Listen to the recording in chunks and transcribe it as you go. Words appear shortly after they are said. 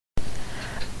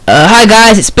Hi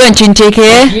guys, it's Bunch Intake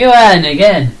here. UN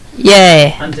again.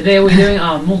 Yay. And today we're doing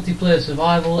our multiplayer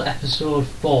survival episode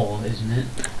 4, isn't it?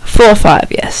 4 or 5,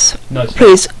 yes. No, it's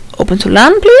Please, open to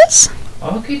land, please.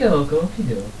 Okie doke,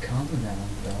 calm down,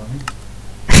 darling.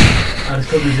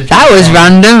 That was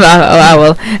random. Oh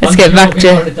well. Let's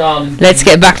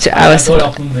get back to our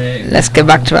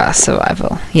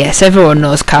survival. Yes, everyone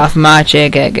knows Carl from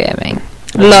RJG Gaming.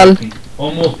 Lol.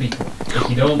 Or most people, if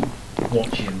you don't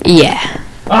watch him. Yeah.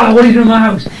 Ah, what are you doing in my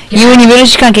house? You and you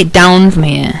realise you can't get down from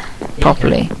here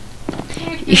properly.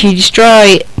 If you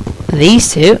destroy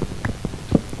these two,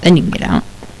 then you can get out.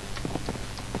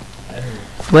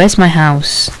 Where's my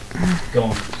house? Go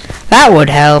on. That would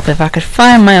help if I could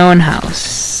find my own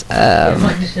house. It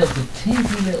might just help a teeny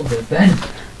little bit, Ben.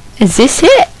 Is this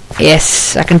it?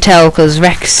 Yes, I can tell because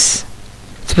Rex.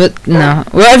 But no,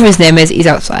 whatever his name is, he's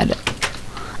outside it.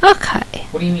 Okay.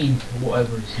 What do you mean,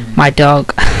 whatever his name? My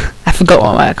dog. I forgot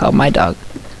what I called my dog.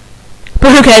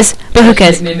 But who cares? But who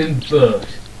cares? Name him Bert.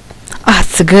 Oh,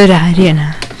 that's a good idea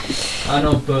now. I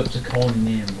know Bert's a common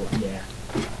name, but yeah.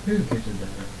 Who gives a damn?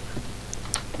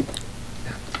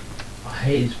 I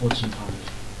hate his wood sometimes.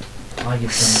 I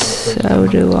get So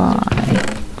do I.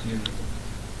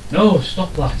 No,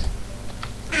 stop that.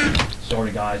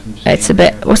 Sorry guys, I'm just It's a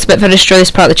bit. What's the bit if I destroy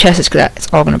this part of the chest? It's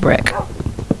all gonna break.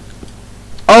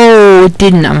 Oh, it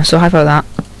didn't. I'm so happy about that.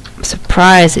 I'm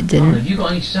surprised it didn't. Have you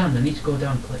got any sand? I need to go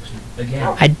down and collect some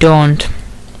again. I don't.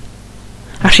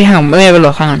 Actually, hang on. Let me have a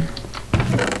look. Hang on.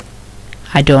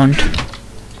 I don't.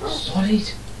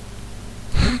 Solid.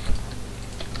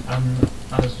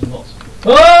 There's lots.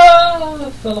 Oh!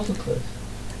 I fell off a cliff.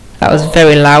 That was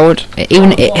very loud. It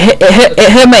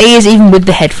hurt my ears even with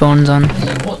the headphones on.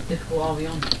 What difficult are we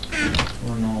on?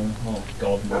 Oh no! Oh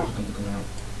God! Mobs are going to come out.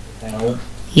 Help!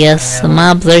 Yes, the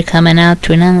mobs are coming out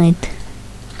tonight.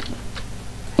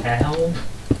 Help!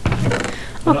 I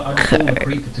just want a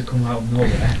creeper to come out of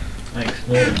nowhere and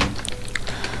explode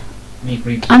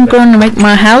me. I'm going to make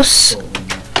my house.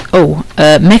 Oh,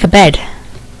 make a bed.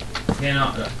 Yeah,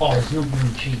 no, oh, it's not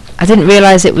even cheap. I didn't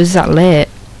realise it was that late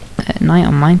at night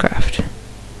on Minecraft.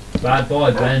 Bad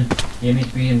boy, Ben. You need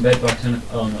to be in bed by 10.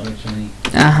 Oh no, it's only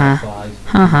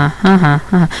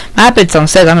 5. My bed's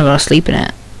downstairs. I'm not going to sleep in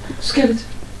it. Skeleton.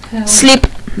 Help. Sleep.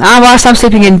 Whilst I'm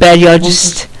sleeping in bed, you're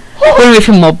just running away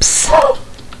from mobs.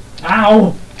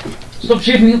 Ow! Stop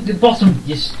shooting me up the bottom,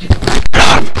 you stupid.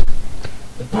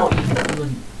 The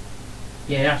bottom.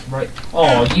 Yeah, that's right.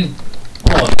 Oh, you.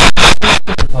 Oh,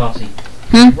 party.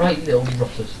 Right, little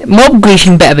rotters. Mob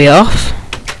greeting better be off.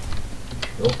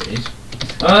 Sure it is.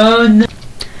 No.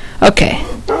 Okay.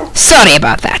 Sorry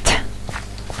about that.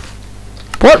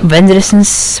 What vendor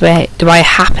distance do I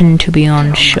happen to be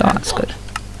on? Sure, that's good.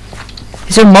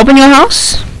 Is there a mob in your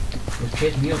house? It's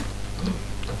chasing me up.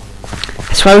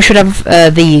 That's why we should have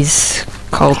these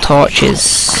called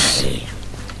torches.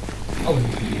 Oh, you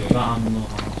can deal with that animal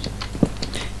house.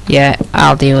 Yeah,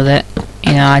 I'll deal with it.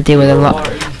 You know, I deal with a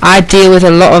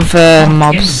lot of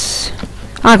mobs.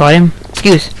 I got him.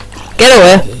 Excuse. Get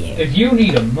away. If you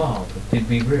need a mob, it'd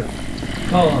be real.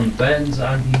 Call on Ben's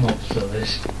anti-mob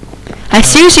service. I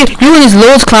seriously, you know, there's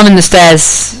loads climbing the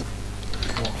stairs.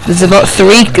 There's about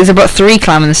three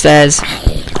climbing the stairs.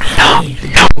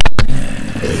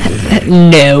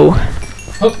 No.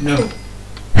 Oh no.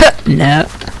 No.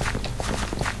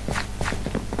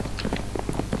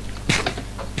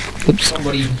 Oops.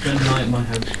 Somebody even spend the night at my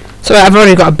house. So I've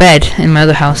already got a bed in my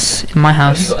other house. In my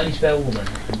house. Have you got any spare wool then?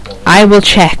 I will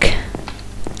check.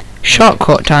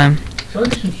 Shortcut time. Shall I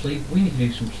do some sleep? We need to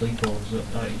do some sleepovers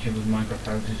at each other's Minecraft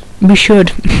houses. We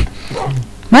should.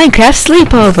 Minecraft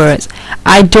sleepovers.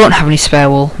 I don't have any spare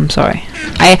wool. I'm sorry.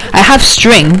 I have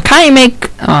string. Can't you make?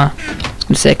 Oh, I was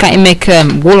gonna say, can't you make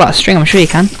wool out of string? I'm sure you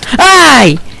can.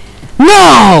 Aye!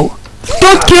 No!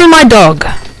 Don't kill my dog.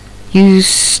 You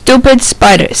stupid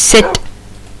spider. Sit.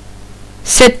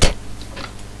 Sit.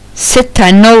 Sit.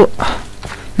 I know.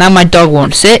 Now my dog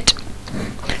won't sit.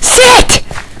 Sit!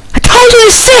 I told you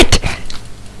to sit!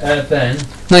 Ben.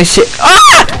 No, sit.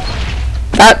 Ah!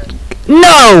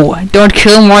 No! Don't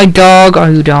kill my dog or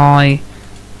you die.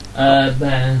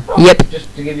 Ben. Yep.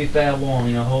 Just to give you fair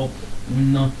warning, I hope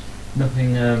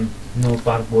nothing, no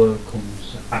bad word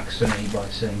comes accidentally by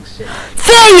saying sit.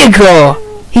 There you go!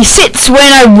 He sits when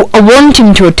I want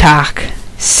him to attack.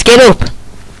 Get up.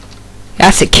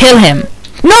 That's it, kill him.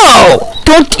 No!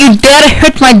 Don't you dare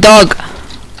hurt my dog.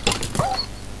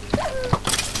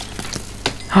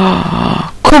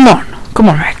 Come on. Come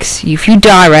on, Rex. If you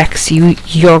die, Rex, I'm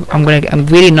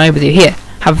really annoyed with you. Here,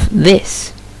 have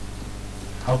this.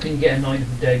 How can you get annoyed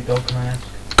with a dead dog, can I ask?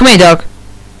 Come here, dog.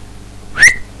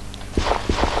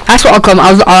 That's what I'll call him.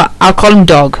 I'll call him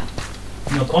Dog.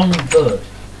 No, call him Bird.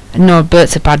 No,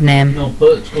 Bert's a bad name. No,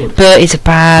 Bird's good. Bert is a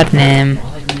bad name.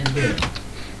 I like the name Bird.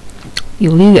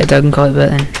 You get a dog and call it Bert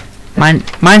then.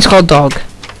 Mine's called Dog.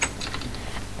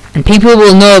 And people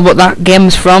will know what that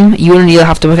game's from. You'll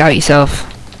have to work it out yourself.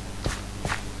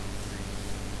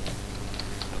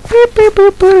 Boop, boop,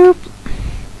 boop, boop.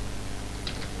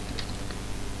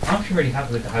 I'm actually really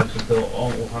happy with the house I built.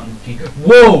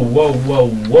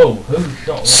 Whoa! Who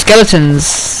shot that?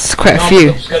 Skeletons, quite a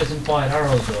few. Skeleton fired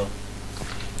arrows though.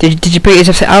 Did you put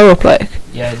yourself the arrow up like?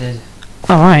 Yeah, I did.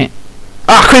 Alright.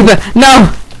 Ah, creeper!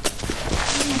 No!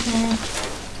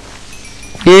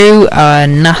 You are a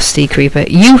nasty creeper.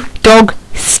 You, Dog,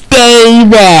 stay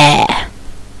there!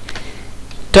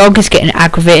 Dog is getting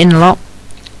aggravating a lot.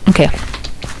 Okay.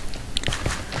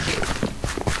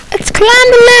 Let's climb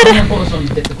the I'm ladder! gonna put this on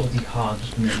difficulty hard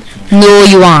just to make sure. No,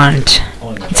 you aren't.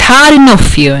 Oh, no. It's hard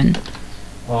enough, Ewan.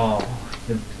 Oh,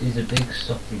 it's a big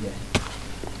sucky game.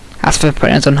 That's for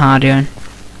putting it on hard, Ewan.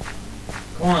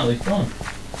 Come on, it'll be fun.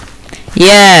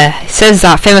 Yeah, it says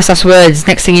that. Famous last words.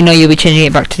 Next thing you know, you'll be changing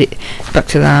it back to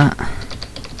that.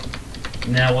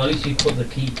 Now, well, at least you put the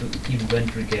keep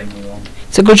inventory game on.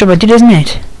 It's a good job I did, isn't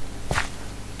it?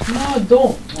 No,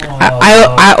 don't. Oh.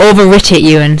 I overwrit it,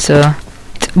 Ewan, so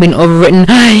it's been overwritten.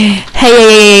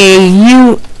 Hey,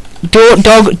 you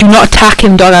dog, do not attack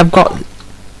him, Dog. I've got.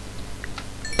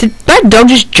 Did that dog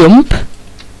just jump?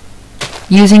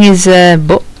 Using his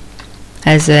butt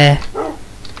as a.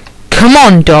 Come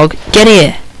on, Dog, get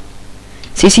here.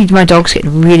 See, my dog's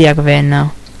getting really aggravating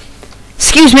now.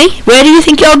 Excuse me, where do you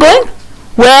think you're going?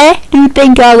 Where do you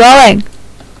think you're going?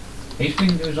 He's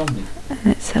speaking to a zombie.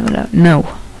 Let's have a look. No,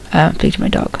 speak to my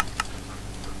dog.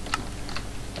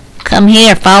 Come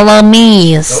here, follow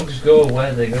me. Dogs go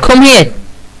where they go. Come here.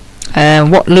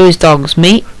 What lose dogs?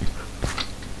 Me?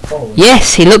 Oh,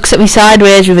 Yes, he looks at me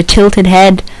sideways with a tilted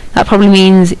head. That probably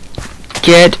means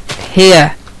get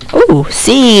here. Ooh,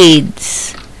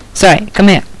 seeds. Sorry, come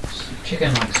here.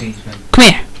 Chicken like seeds, man. Come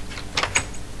here.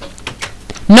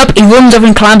 Nope, he runs over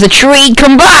and climbs a tree.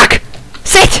 Come back!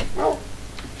 Sit!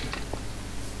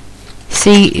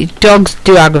 See, dogs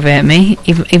do aggravate me,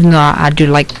 even though I do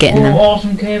like getting them.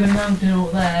 Awesome cave and mountain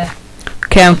up there.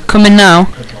 Okay, I'm coming now.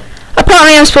 Good one.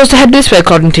 Apparently I'm supposed to head this way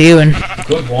according to you, and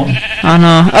Good one. I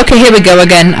know. Okay, here we go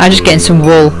again. I'm just getting some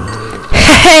wool.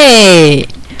 Hey!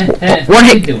 One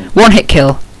hit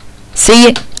kill.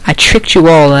 See, I tricked you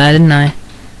all there, didn't I?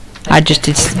 I just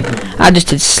did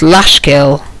slash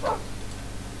kill.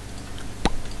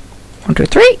 1, 2,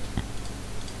 3.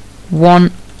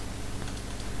 1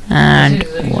 and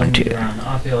 1, 2.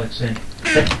 I feel like saying,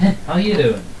 how you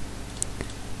doing?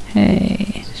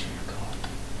 Hey. Is this your record?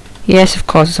 Yes, of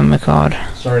course it's on my card.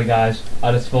 Sorry guys,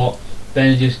 I just thought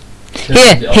Ben just.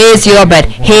 Here's your bed.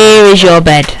 Here is your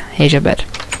bed. Here's your bed.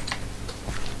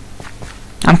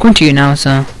 I'm coming to you now,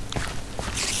 so.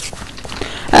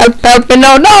 Help me!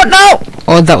 No!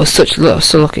 Oh, that was so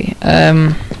lucky.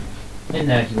 In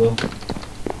there, if you will.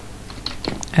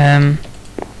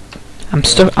 I'm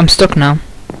stuck now.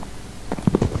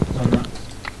 On that.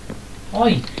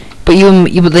 Oi!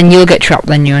 But then you'll get trapped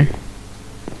then, Ewan.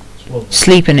 Swallow.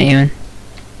 Sleep in it, Ewan.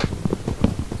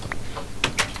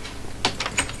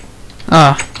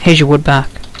 Ah, here's your wood back.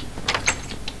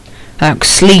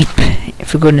 Sleep,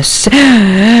 for goodness sake.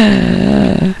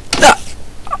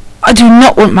 I do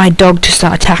not want my dog to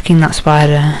start attacking that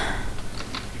spider.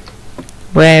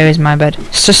 Where is my bed?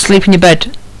 Just sleep in your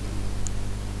bed.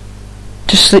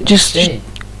 Just sleep,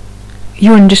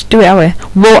 Ewan, just do it that way.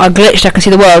 Whoa, I glitched, I can see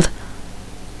the world.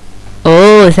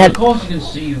 Oh, is that... Of course you can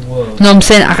see the world. No, I'm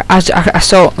saying I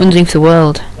saw underneath the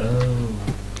world. Oh.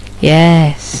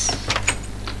 Yes.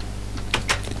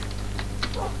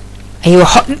 Are you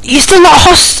you're still not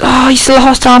hostile. Oh, you're still a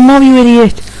hostile mob, you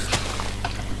idiot.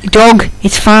 Dog,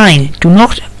 it's fine. Do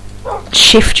not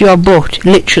shift your butt,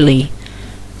 literally.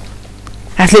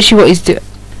 That's literally what he's doing.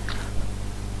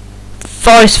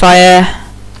 Forest fire,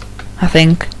 I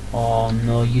think. Oh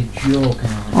no, you're joking.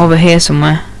 Over here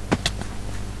somewhere.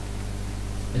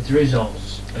 It's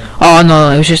results. Oh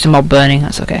no, it was just a mob burning.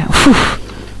 That's okay.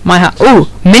 My hat. Ooh,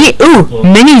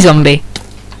 mini zombie.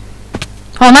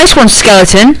 Oh, nice one,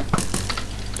 skeleton.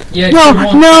 Yeah,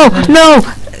 No.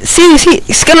 See,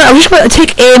 skeleton. I was just about to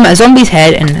take aim at a zombie's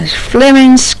head, and this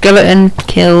flaming skeleton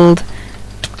killed.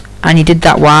 And he did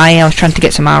that. Why? I was trying to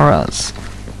get some arrows.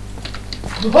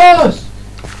 Boss!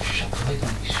 Shut the light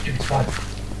on, you stupid spider.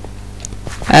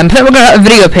 I think we're gonna have a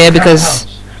video up here because.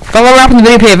 But we're wrapping the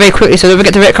video up here very quickly, so don't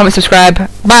forget to rate, comment, subscribe.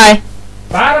 Bye.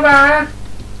 Bye bye.